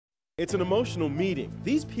It's an emotional meeting.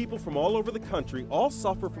 These people from all over the country all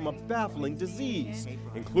suffer from a baffling disease,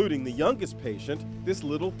 including the youngest patient, this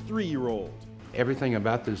little 3-year-old. Everything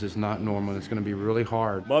about this is not normal. It's going to be really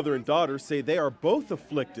hard. Mother and daughter say they are both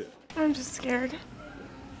afflicted. I'm just scared.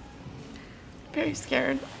 Very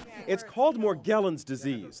scared. It's called Morgellons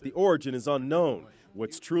disease. The origin is unknown.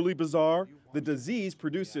 What's truly bizarre, the disease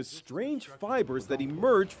produces strange fibers that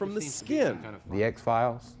emerge from the skin. The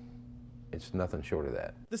X-Files, it's nothing short of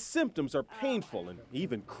that. The symptoms are painful and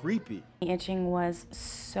even creepy. The itching was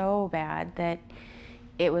so bad that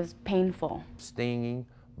it was painful. Stinging,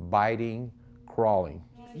 biting, crawling.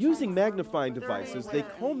 Using magnifying devices, they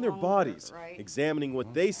comb their bodies, examining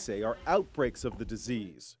what they say are outbreaks of the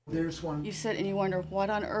disease. There's one. You sit and you wonder what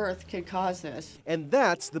on earth could cause this. And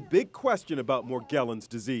that's the big question about Morgellons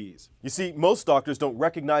disease. You see, most doctors don't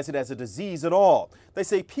recognize it as a disease at all. They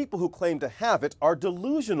say people who claim to have it are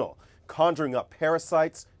delusional, conjuring up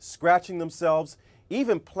parasites, scratching themselves,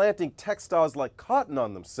 even planting textiles like cotton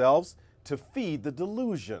on themselves to feed the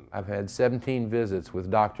delusion. I've had 17 visits with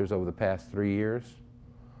doctors over the past 3 years.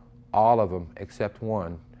 All of them, except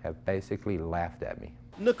one, have basically laughed at me.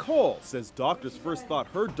 Nicole says doctors first thought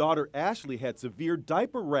her daughter Ashley had severe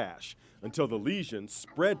diaper rash until the lesion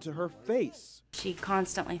spread to her face. She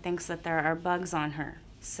constantly thinks that there are bugs on her.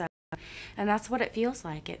 And that's what it feels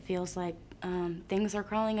like. It feels like things are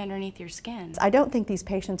crawling underneath your skin. I don't think these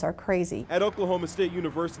patients are crazy. At Oklahoma State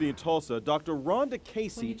University in Tulsa, Dr. Rhonda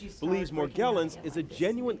Casey believes Morgellons is a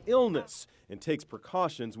genuine illness and takes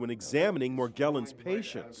precautions when examining Morgellons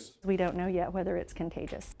patients. We don't know yet whether it's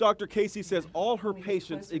contagious. Dr. Casey says all her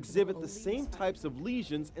patients exhibit the same types of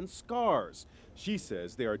lesions and scars. She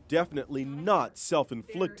says they are definitely not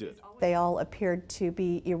self-inflicted. They all appeared to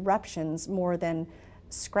be eruptions more than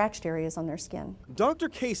scratched areas on their skin. Dr.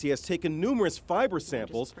 Casey has taken numerous fiber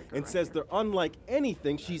samples and says they're unlike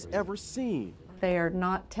anything she's ever seen. They are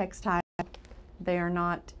not textile. They are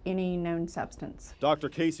not any known substance. Dr.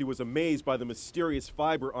 Casey was amazed by the mysterious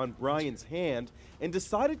fiber on Brian's hand and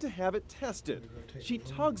decided to have it tested. She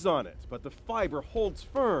tugs on it, but the fiber holds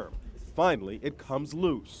firm. Finally, it comes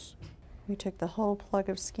loose. We took the whole plug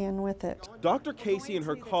of skin with it. Dr. Casey and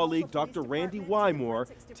her colleague, Dr. Randy Wymore,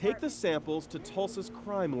 take the samples to Tulsa's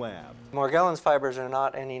crime lab. Morgellons fibers are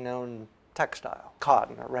not any known textile,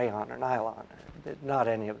 cotton or rayon or nylon, not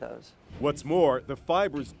any of those. What's more, the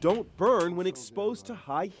fibers don't burn when exposed to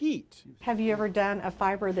high heat. Have you ever done a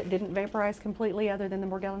fiber that didn't vaporize completely other than the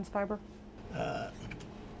Morgellons fiber?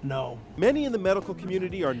 No. Many in the medical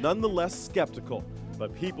community are nonetheless skeptical,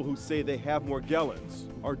 but people who say they have Morgellons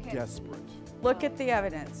are desperate. Look at the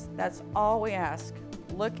evidence. That's all we ask.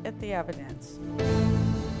 Look at the evidence.